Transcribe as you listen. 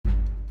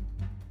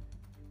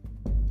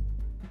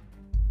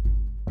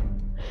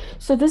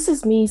So this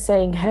is me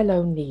saying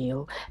hello,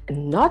 Neil,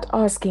 and not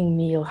asking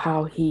Neil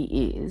how he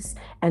is,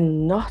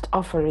 and not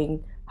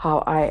offering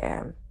how I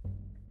am.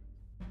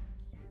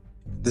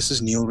 This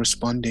is Neil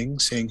responding,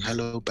 saying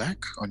hello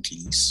back, Auntie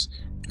Lise,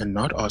 and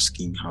not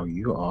asking how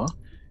you are,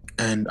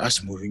 and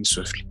us moving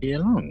swiftly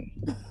along.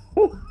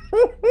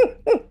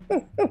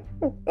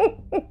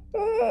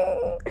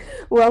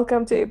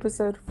 Welcome to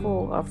episode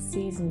 4 of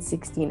season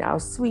 16, our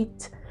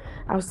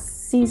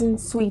season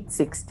sweet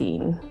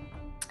 16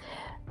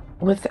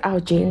 with our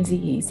Gen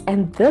Zs.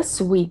 And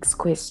this week's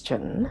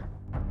question: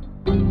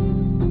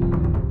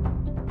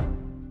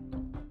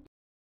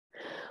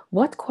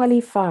 what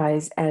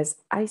qualifies as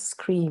ice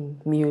cream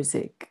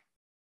music?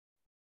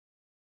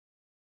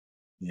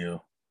 Yeah.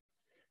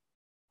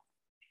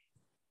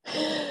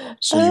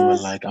 So you were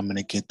like, I'm going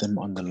to get them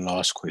on the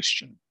last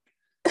question.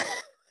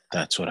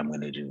 That's what I'm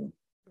going to do.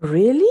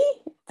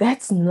 Really?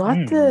 That's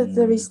not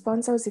the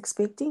response I was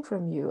expecting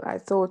from you. I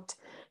thought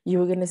you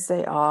were going to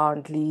say, oh,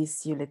 at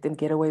least you let them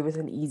get away with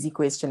an easy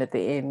question at the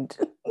end.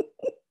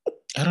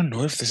 I don't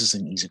know if this is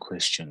an easy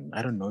question.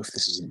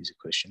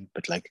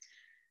 But like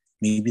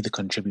maybe the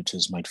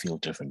contributors might feel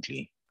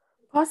differently.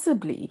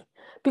 Possibly.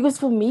 Because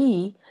for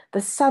me,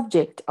 the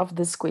subject of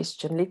this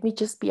question, let me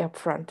just be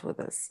upfront with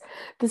this.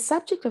 The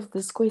subject of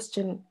this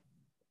question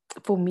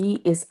for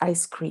me is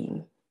ice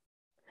cream.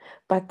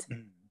 But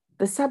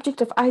the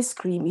subject of ice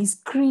cream is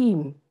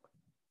cream.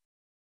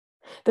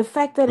 The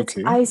fact that it's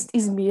iced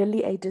is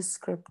merely a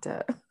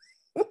descriptor.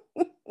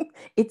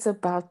 It's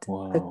about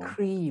the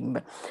cream.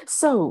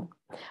 So,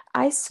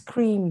 ice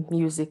cream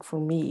music for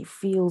me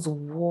feels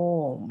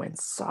warm and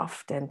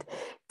soft and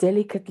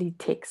delicately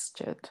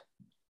textured.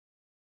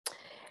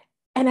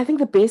 And I think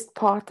the best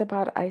part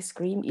about ice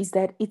cream is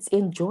that its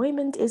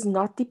enjoyment is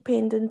not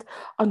dependent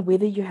on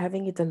whether you're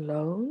having it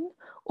alone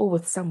or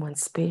with someone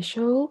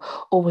special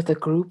or with a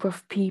group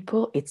of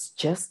people. It's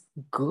just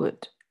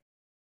good.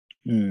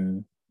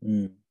 And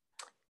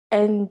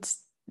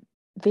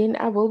then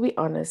I will be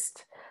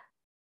honest,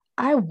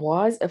 I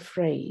was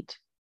afraid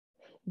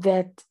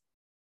that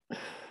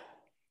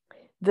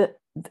the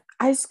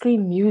ice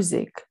cream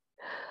music,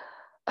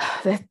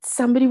 that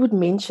somebody would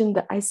mention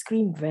the ice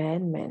cream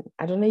van, man.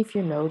 I don't know if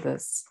you know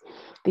this.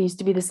 There used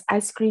to be this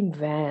ice cream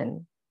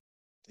van.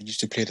 They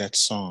used to play that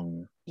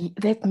song.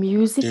 That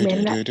music,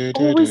 man. I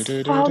always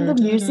found the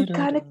music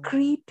kind of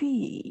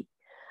creepy.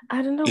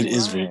 I don't know why. It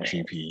is very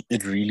creepy.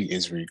 It really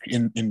is very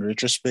creepy. In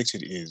retrospect,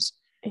 it is.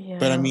 Yeah.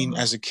 But I mean,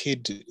 as a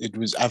kid,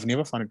 I've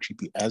never found it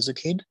creepy as a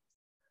kid.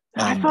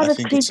 I found it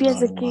creepy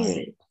as a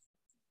kid.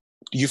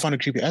 You found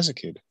it creepy as a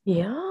kid?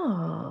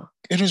 Yeah.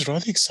 It was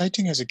rather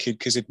exciting as a kid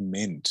because it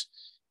meant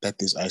that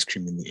there's ice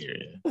cream in the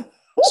area.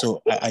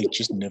 So I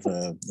just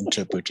never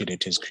interpreted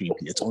it as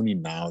creepy. It's only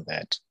now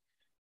that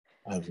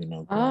I've,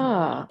 grown.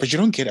 But you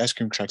don't get ice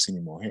cream trucks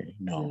anymore, hey?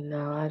 No,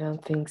 I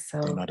don't think so.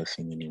 They're not a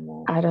thing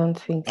anymore. I don't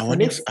think so.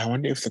 I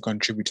wonder if the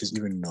contributors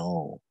even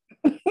know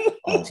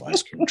of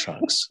ice cream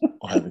trucks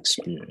or have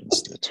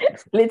experienced it.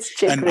 Let's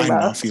check them out. And I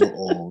now feel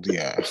old,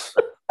 yeah.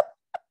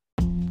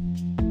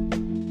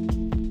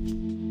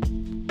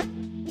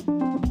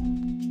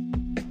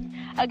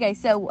 Okay,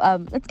 so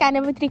it's kind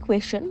of a trick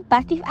question,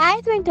 but if I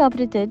had to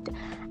interpret it,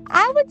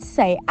 I would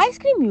say ice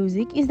cream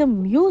music is the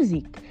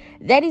music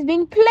that is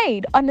being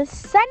played on a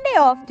Sunday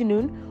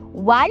afternoon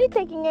while you're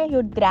taking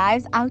your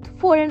drives out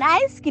for an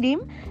ice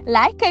cream.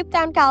 Like Cape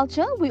Town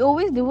culture, we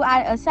always do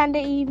a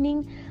Sunday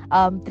evening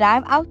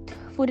drive out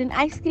for an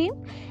ice cream,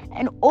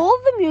 and all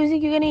the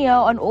music you're gonna hear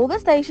on all the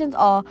stations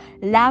are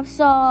love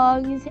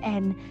songs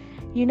and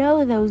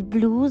those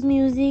blues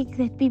music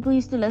that people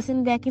used to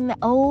listen back in the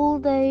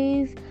old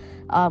days.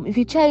 If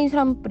you change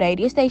from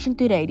radio station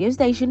to radio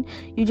station,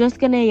 you're just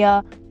gonna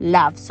hear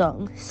love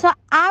songs. So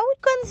I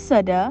would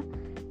consider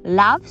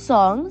love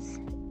songs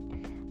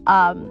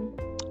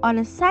on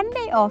a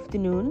Sunday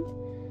afternoon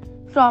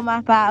from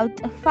about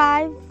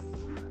 5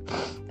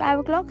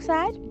 o'clock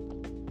side,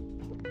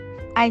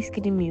 ice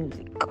cream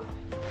music.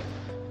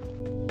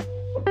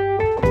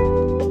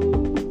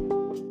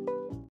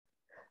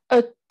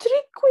 A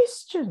trick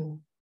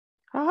question.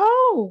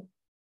 How?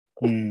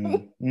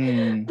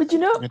 But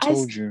I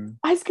told you.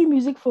 Ice cream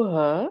music for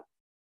her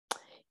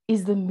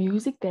is the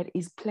music that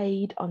is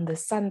played on the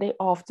Sunday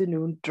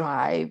afternoon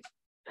drive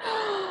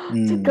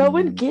to go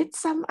and get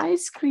some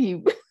ice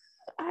cream.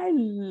 I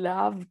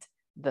loved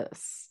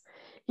this.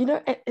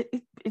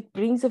 It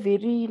brings a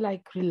very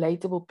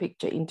relatable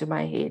picture into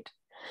my head.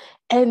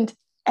 And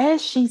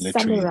as she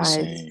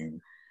summarized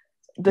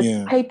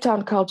the Cape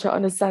Town culture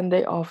on a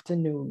Sunday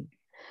afternoon,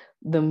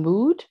 the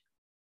mood,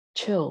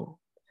 chill.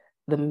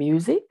 The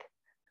music,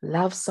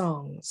 love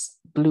songs,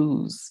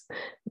 blues.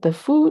 The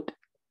food,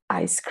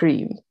 ice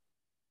cream.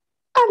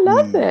 I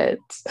love it.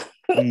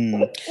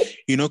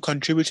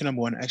 Contributor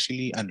number 1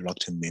 actually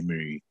unlocked a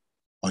memory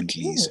on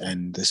Lise,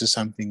 and this is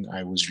something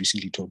I was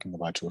recently talking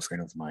about to a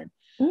friend of mine.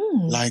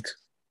 Like,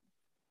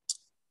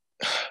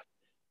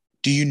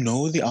 do you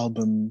know the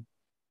album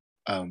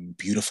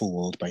Beautiful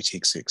World by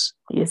Take 6?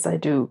 Yes, I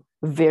do.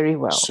 Very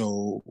well.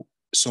 So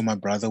my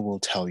brother will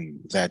tell you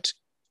that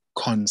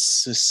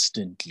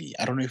consistently.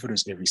 I don't know if it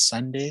was every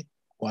Sunday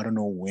or I don't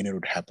know when it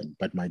would happen,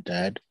 but my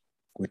dad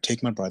would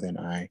take my brother and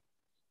I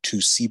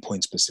to Sea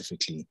Point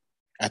specifically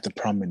at the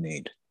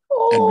promenade,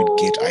 and we'd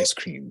get ice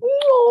cream.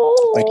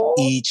 But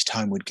each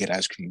time we'd get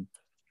ice cream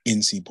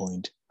in Sea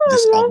Point,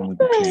 this album would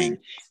be playing.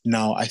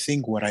 Now, I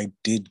think what I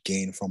did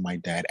gain from my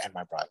dad and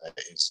my brother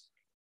is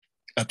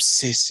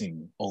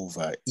obsessing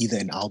over either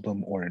an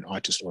album or an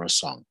artist or a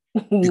song.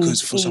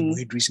 Because for some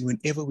weird reason,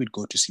 whenever we'd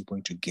go to Sea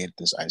Point to get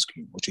this ice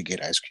cream or to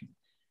get ice cream,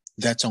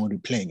 that song would be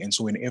playing. And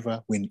so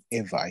whenever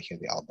I hear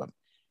the album,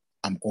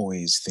 I'm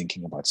always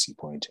thinking about Sea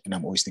Point and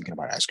I'm always thinking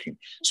about ice cream.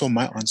 So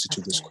my answer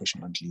to this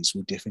question, Angelis,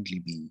 would definitely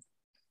be,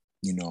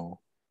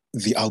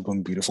 the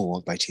album Beautiful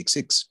World by Take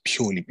 6,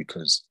 purely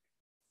because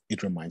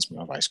it reminds me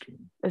of ice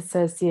cream.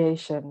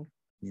 Association.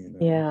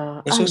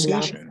 Yeah.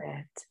 Association.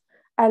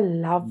 I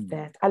love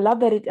that. I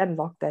love that it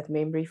unlocked that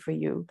memory for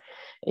you.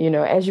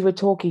 As you were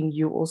talking,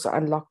 you also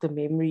unlocked a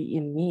memory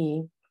in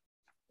me.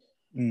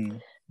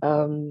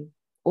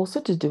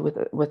 Also to do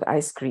with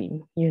ice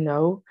cream,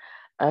 whenever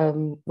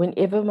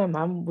my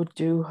mom would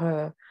do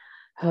her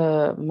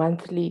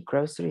monthly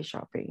grocery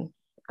shopping,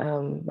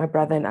 my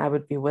brother and I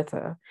would be with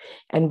her,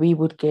 and we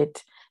would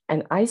get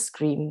an ice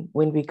cream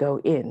when we go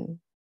in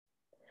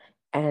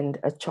and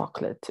a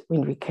chocolate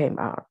when we came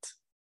out.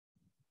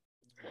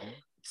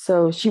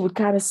 So she would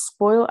kind of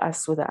spoil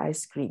us with the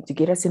ice cream to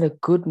get us in a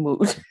good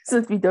mood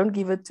so that we don't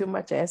give her too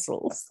much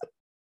hassles.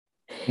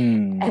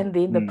 And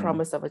then the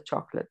promise of a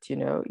chocolate,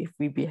 if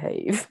we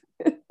behave.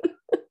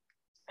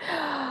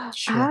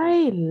 Sure.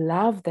 I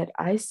love that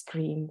ice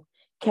cream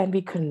can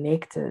be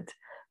connected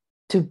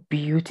to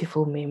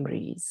beautiful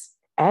memories.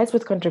 As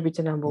with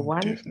contributor number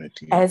one,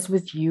 definitely. As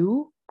with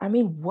you, I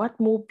mean, what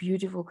more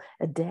beautiful,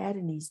 a dad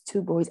and his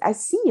two boys. I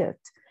see it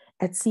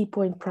at Sea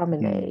Point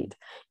Promenade,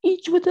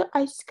 each with an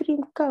ice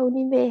cream cone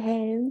in their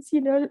hands,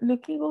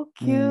 looking all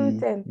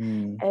cute and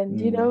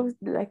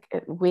like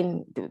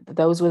when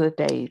those were the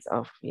days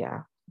of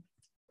the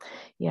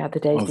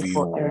days of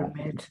before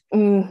Aramed.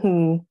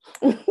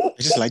 I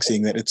just like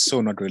saying that. It's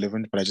so not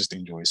relevant, but I just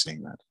enjoy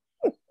saying that.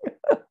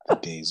 The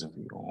days of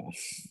yore.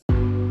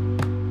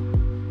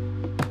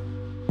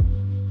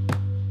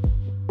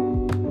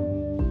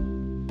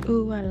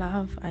 Ooh, I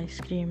love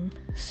ice cream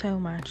so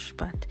much,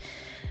 but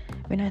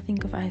when I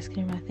think of ice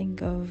cream, I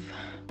think of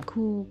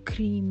cool,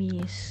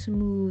 creamy,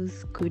 smooth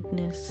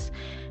goodness,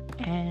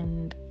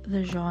 and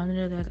the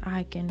genre that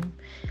I can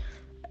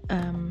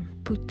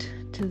put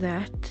to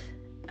that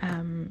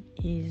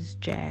is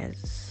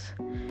jazz,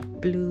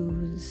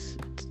 blues.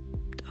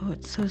 Oh,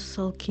 it's so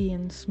silky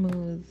and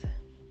smooth.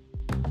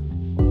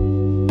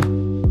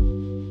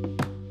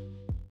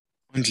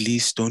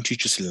 Angelis, don't you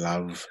just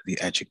love the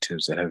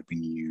adjectives that have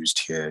been used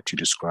here to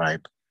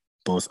describe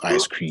both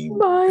ice cream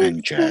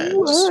and jazz?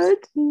 Word,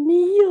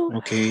 Neil.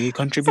 Okay,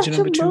 contributor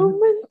number 2.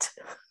 Moment.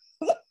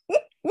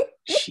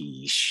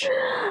 Sheesh.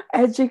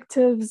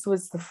 Adjectives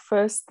was the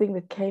first thing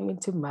that came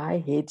into my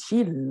head.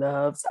 She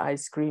loves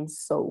ice cream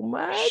so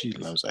much. She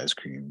loves ice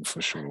cream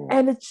for sure.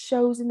 And it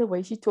shows in the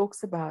way she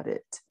talks about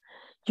it.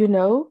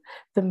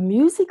 The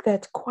music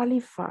that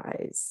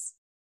qualifies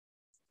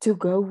to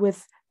go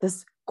with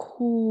this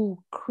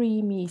cool,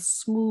 creamy,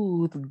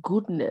 smooth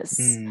goodness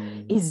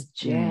is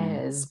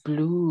jazz,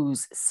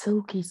 blues,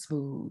 silky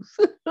smooth.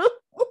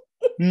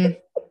 I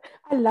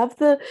love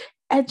the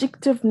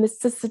adjective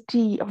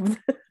necessity of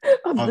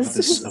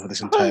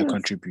this entire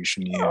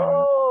contribution.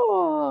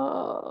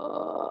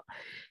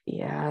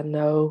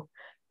 No,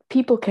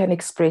 people can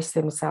express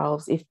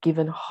themselves if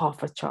given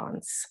half a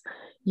chance,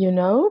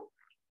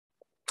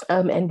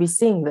 and we're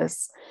seeing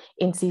this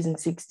in season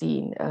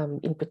 16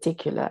 in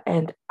particular,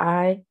 and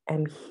I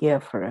am here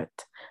for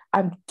it.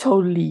 I'm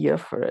totally here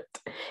for it.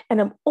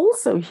 And I'm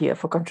also here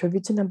for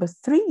contributor number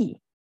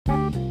 3.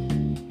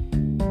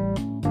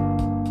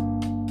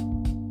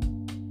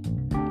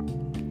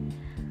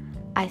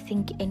 I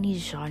think any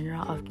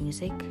genre of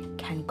music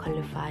can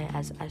qualify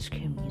as ice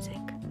cream music,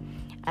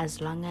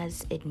 as long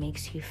as it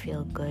makes you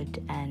feel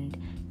good and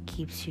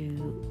keeps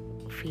you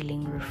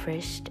feeling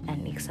refreshed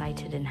and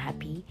excited and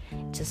happy,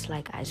 just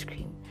like ice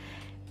cream.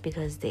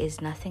 Because there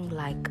is nothing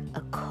like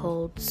a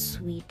cold,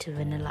 sweet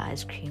vanilla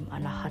ice cream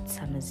on a hot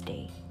summer's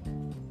day.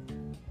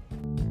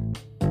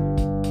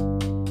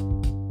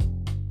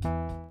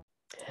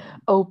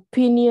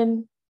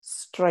 Opinion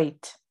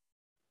straight.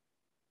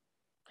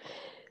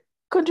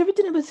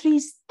 Contributor number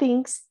 3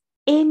 thinks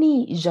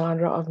any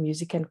genre of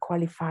music can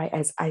qualify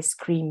as ice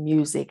cream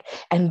music.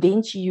 And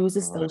then she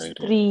uses those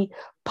 3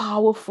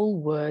 powerful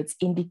words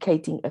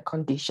indicating a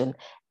condition: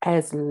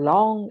 as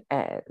long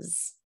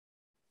as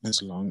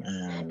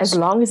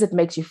it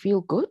makes you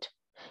feel good,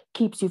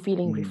 keeps you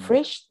feeling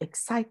refreshed,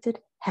 excited,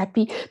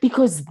 happy,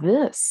 because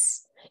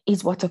this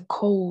is what a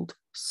cold,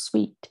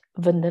 sweet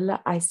vanilla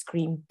ice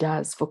cream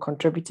does for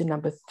contributor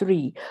number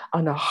 3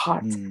 on a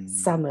hot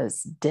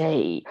summer's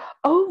day.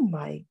 Oh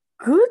my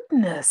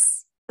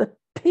goodness, the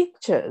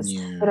pictures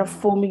that are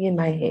forming in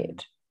my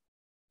head.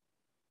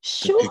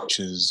 The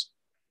pictures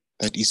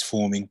that is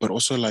forming, but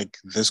also like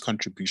this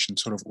contribution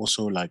sort of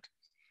also like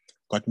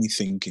got me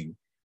thinking.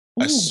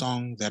 A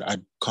song that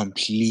I'd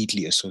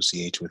completely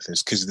associate with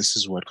this, because this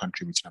is what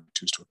contributor number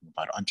 2 is talking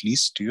about. At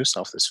least do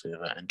yourself this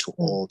favor and to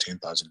all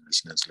 10,000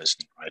 listeners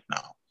listening right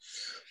now.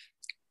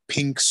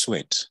 Pink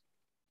Sweat.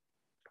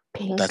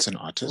 That's an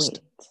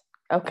artist.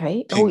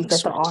 Okay. Pink is that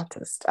Sweat. the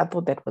artist? I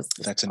thought that was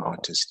the That's an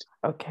artist.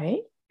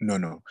 Okay.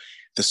 No.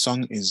 The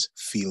song is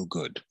Feel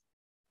Good.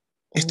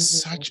 It's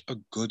such a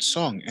good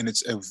song, and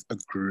it's a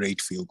great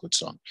feel-good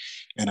song.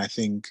 And I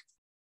think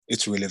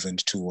it's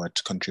relevant to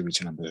what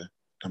contributor number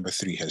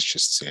 3 has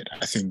just said.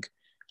 I think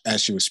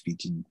as she was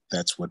speaking,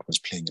 that's what was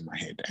playing in my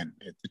head, and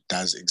it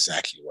does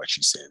exactly what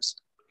she says.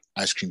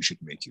 Ice cream should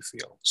make you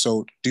feel.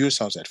 So do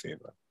yourselves that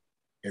favor,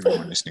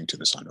 everyone listening to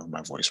the sound of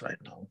my voice right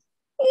now.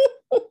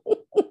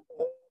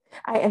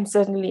 I am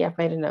certainly, I've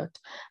made a note.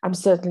 I'm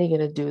certainly going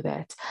to do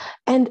that.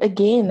 And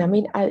again, I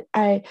mean,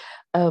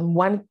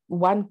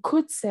 one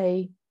could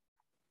say,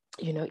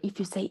 if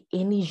you say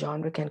any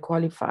genre can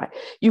qualify,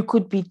 you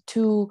could be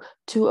too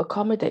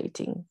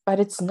accommodating, but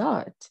it's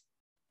not.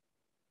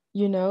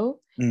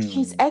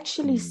 She's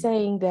actually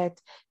saying that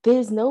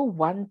there's no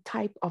one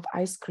type of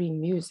ice cream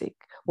music.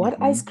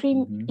 What ice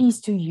cream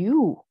is to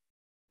you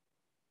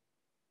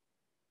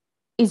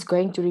is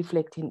going to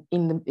reflect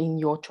in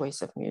your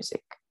choice of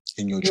music.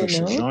 In your choice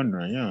of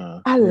genre, yeah.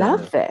 I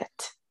love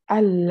that.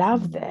 I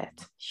love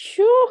that.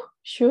 Sure.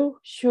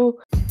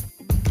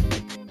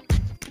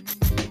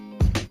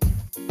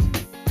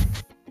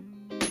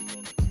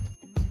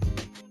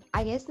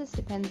 I guess this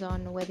depends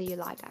on whether you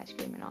like ice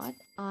cream or not.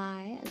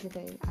 I, as a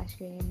big ice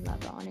cream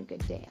lover on a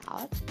good day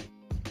out,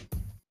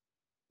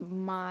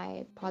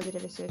 my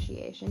positive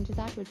association to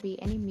that would be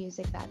any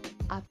music that's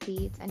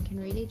upbeat and can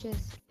really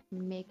just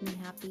make me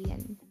happy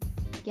and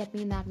get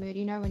me in that mood.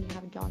 When you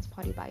have a dance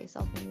party by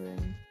yourself in your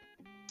room.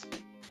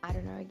 I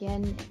don't know,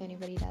 again, if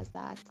anybody does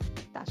that,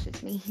 that's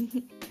just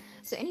me.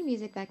 So any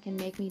music that can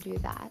make me do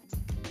that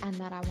and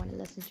that I want to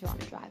listen to on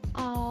a drive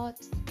out,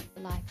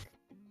 like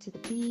to the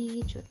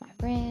beach with my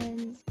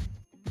friends,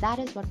 that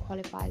is what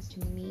qualifies to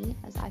me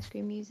as ice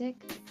cream music.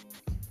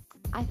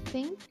 I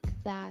think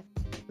that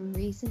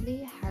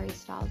recently Harry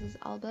Styles'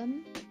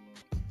 album,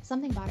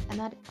 something about it,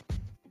 and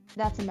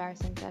that's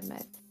embarrassing to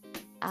admit,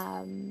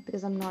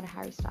 because I'm not a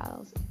Harry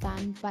Styles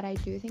fan, but I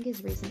do think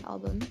his recent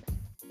album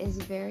is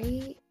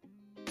very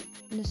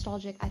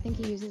nostalgic. I think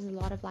he uses a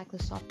lot of like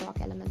the soft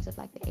rock elements of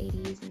like the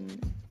 80s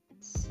and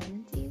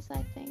 70s,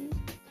 I think,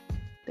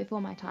 before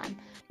my time,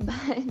 but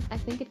I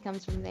think it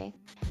comes from there.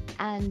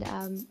 And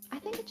I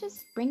think it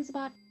just brings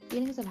about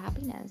feelings of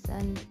happiness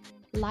and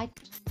light,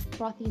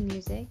 frothy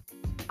music.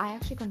 I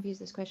actually confuse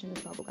this question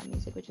with bubblegum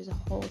music, which is a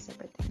whole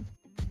separate thing.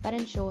 But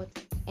in short,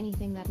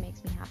 anything that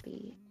makes me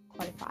happy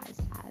qualifies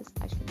as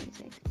ice cream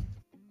music.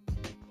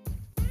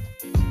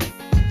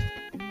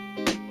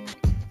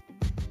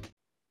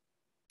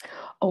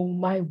 Oh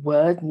my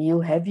word,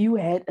 Neil, have you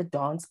had a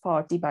dance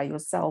party by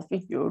yourself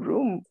in your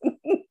room?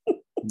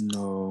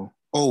 No.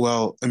 Oh,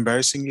 well,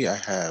 embarrassingly, I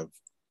have.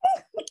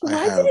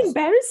 Why is it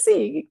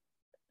embarrassing?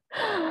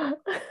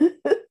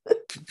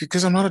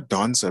 Because I'm not a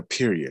dancer,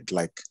 period.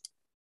 Like,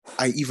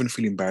 I even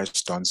feel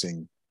embarrassed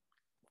dancing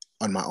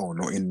on my own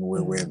or in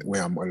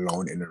where I'm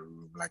alone in a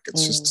room. Like,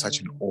 it's just such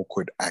an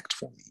awkward act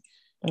for me.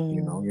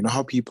 You know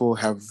how people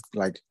have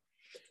like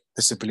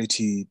this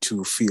ability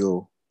to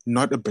feel,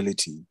 not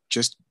ability,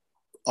 just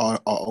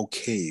are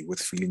okay with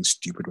feeling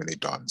stupid when they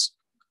dance.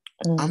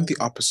 I'm the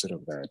opposite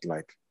of that.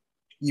 Like,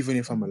 even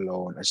if I'm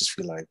alone, I just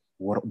feel like,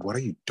 what are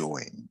you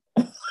doing?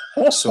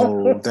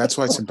 So that's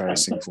why it's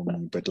embarrassing for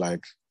me. But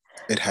like,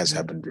 it has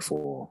happened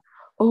before.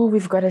 Oh,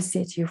 we've got to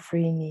set you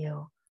free,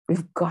 Neil.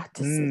 We've got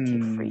to set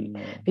you free,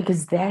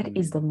 because that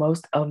is the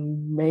most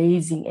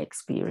amazing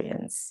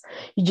experience.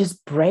 You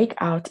just break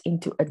out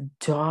into a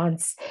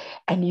dance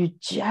and you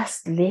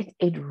just let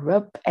it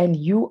rip, and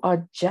you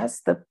are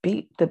just the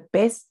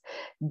best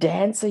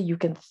dancer you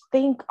can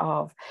think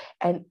of.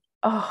 And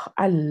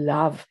I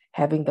love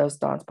having those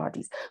dance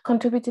parties.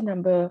 Contributor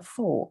number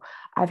 4,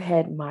 I've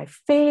had my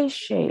fair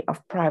share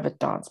of private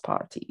dance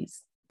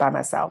parties by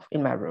myself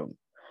in my room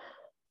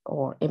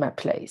or in my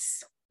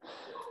place.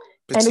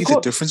 But and see, the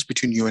difference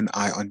between you and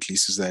I, Aunt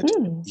Lisa, is that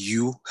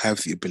you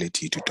have the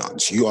ability to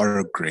dance. You are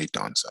a great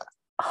dancer.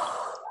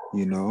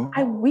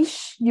 I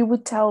wish you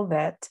would tell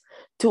that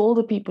to all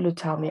the people who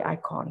tell me I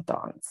can't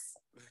dance,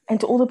 and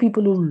to all the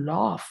people who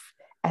laugh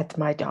at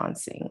my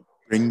dancing.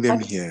 Bring them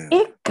here.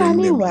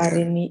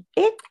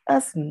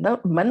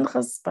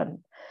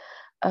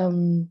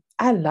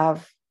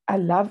 I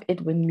love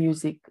it when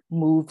music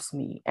moves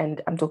me,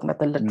 and I'm talking about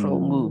the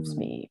literal moves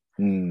me.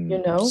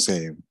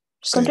 Same.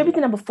 Contributor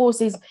number 4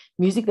 says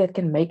music that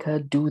can make her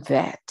do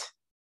that.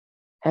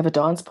 Have a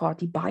dance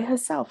party by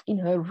herself in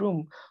her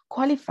room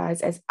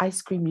qualifies as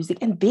ice cream music.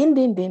 And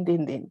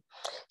then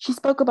she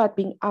spoke about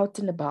being out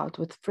and about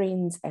with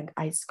friends and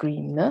ice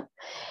cream. No?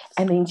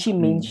 And then she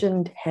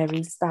mentioned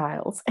Harry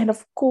Styles. And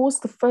of course,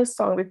 the first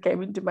song that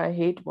came into my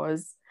head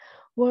was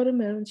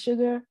Watermelon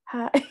Sugar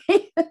High.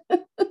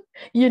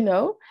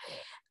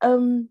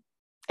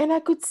 And I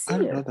could see I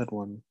don't know that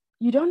one.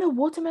 You don't know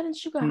Watermelon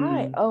Sugar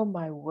High? Oh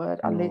my word.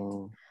 I'll let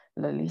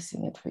Lily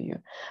sing it for you.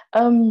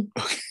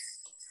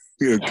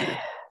 Okay.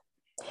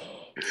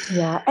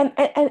 Yeah.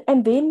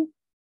 And then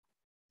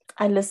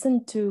I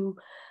listened to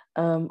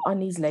on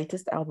his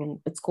latest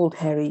album. It's called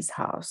Harry's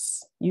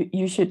House.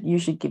 You should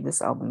give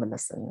this album a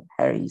listen.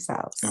 Harry's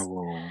House.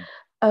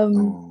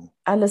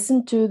 I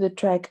listened to the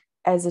track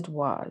As It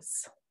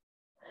Was.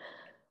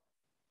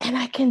 And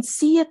I can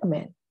see it,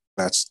 man.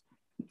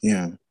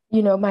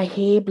 You know, my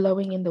hair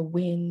blowing in the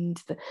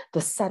wind,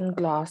 the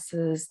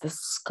sunglasses, the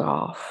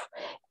scarf,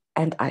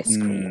 and ice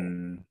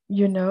cream,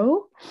 you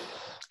know?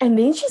 And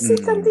then she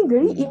said something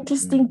very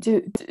interesting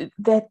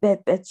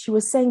that she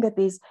was saying that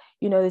there's,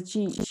 you know, that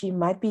she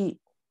might be,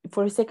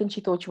 for a second,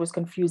 she thought she was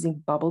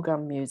confusing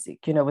bubblegum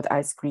music, you know, with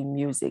ice cream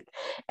music.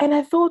 And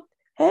I thought,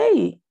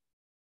 hey,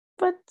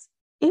 but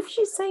if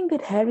she's saying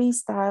that Harry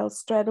Styles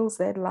straddles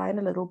that line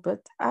a little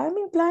bit, I'm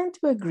inclined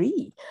to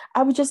agree.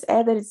 I would just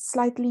add that it's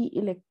slightly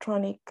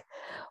electronic,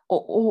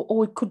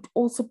 or it could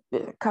also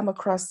come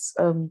across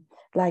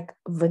like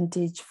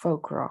vintage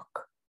folk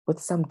rock with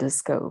some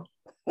disco.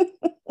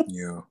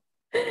 Yeah.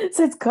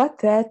 So it's got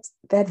that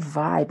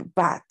vibe.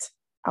 But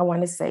I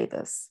want to say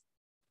this.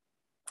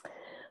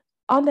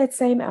 On that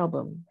same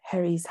album,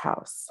 Harry's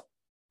House,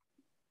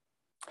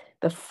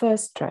 the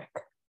first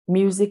track,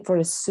 Music for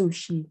a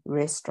Sushi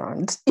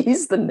Restaurant,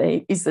 is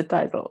the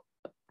title.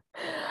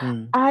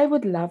 I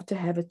would love to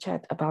have a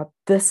chat about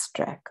this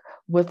track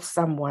with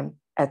someone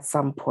at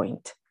some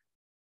point.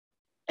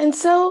 And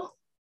so,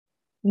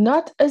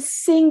 not a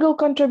single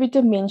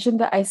contributor mentioned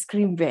the ice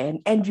cream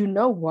van. And you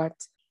know what?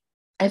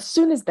 As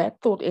soon as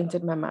that thought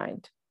entered my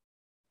mind,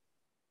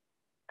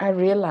 I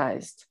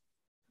realized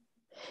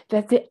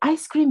that the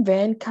ice cream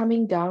van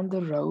coming down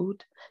the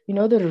road, you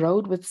know, the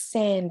road with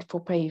sand for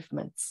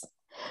pavements,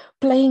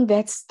 playing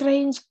that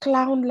strange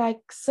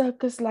clown-like,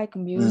 circus-like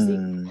music,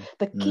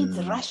 the kids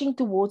rushing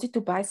towards it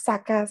to buy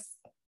sakas,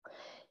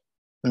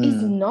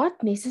 is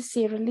not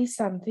necessarily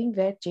something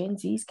that Gen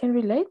Zs can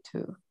relate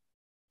to.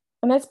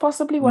 And that's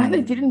possibly why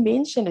they didn't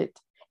mention it.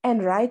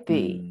 And right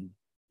there,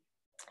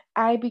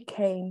 I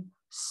became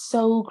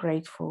so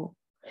grateful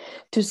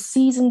to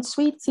seasoned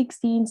Sweet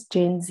 16's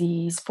Gen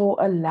Zs for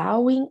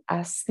allowing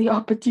us the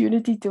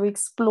opportunity to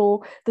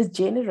explore the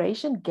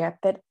generation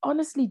gap that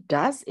honestly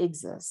does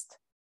exist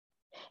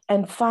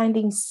and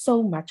finding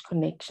so much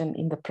connection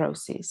in the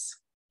process.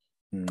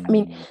 I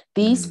mean,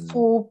 these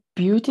four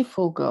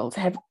beautiful girls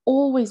have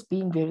always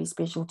been very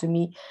special to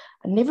me.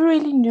 I never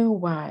really knew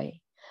why,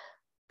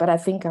 but I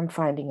think I'm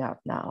finding out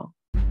now.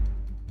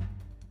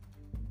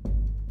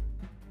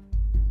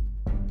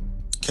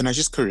 Can I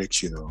just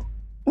correct you though?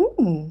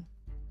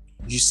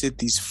 You said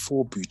these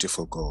four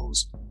beautiful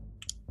girls.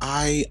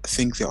 I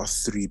think there are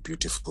three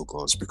beautiful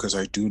girls because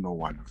I do know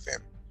one of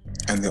them,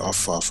 and they are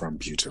far from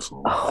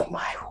beautiful. Oh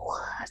my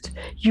word.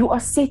 You are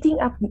setting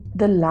up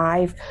the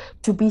live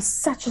to be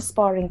such a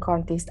sparring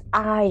contest.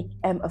 I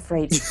am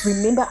afraid.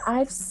 Remember,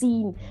 I've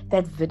seen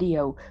that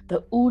video,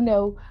 the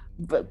Uno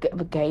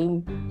the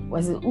game.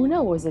 Was it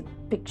Uno or was it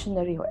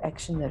Pictionary or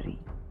Actionary?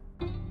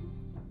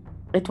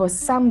 It was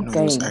some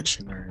game. It was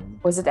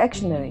Actionary. Was it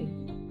Actionary?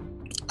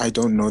 I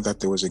don't know that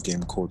there was a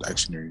game called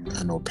Actionary.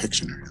 I know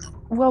Pictionary though.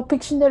 Well,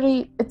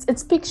 Pictionary,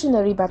 it's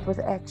Pictionary but with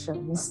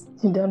actions.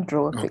 You don't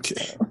draw a picture.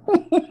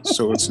 Okay.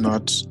 So it's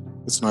not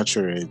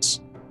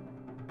charades.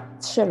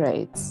 It's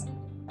charades.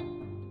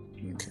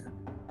 Okay.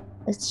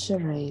 It's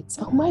charades.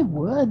 Oh my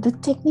word, the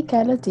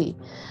technicality.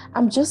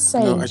 I'm just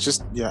saying. No,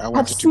 I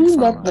wanted to be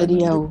that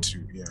video. I've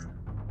seen that video.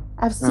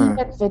 I've seen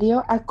that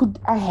video.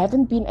 I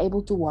haven't been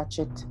able to watch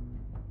it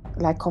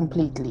like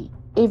completely.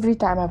 Every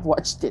time I've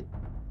watched it.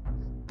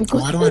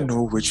 Because why do I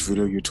know which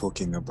video you're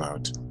talking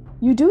about?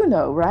 You do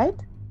know, right?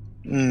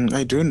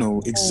 I do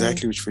know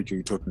exactly which video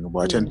you're talking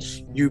about. And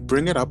you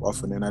bring it up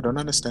often, and I don't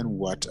understand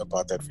what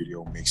about that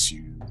video makes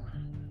you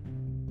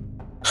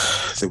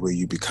the way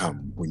you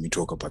become when you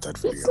talk about that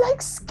video. It's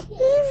like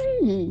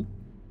scary.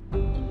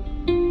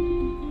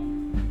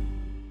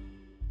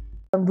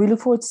 We look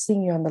forward to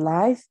seeing you on the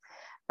live.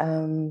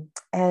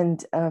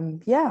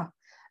 Yeah,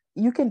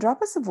 you can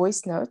drop us a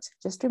voice note,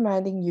 just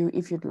reminding you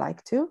if you'd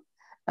like to.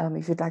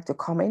 If you'd like to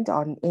comment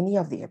on any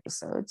of the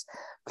episodes,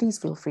 please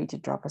feel free to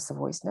drop us a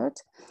voice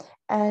note.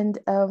 And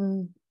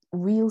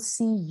we'll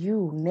see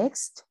you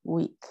next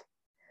week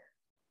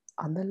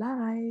on the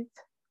live.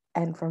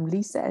 And from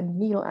Lisa and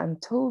Neil,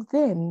 until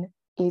then,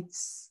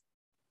 it's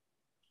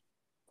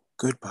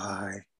goodbye.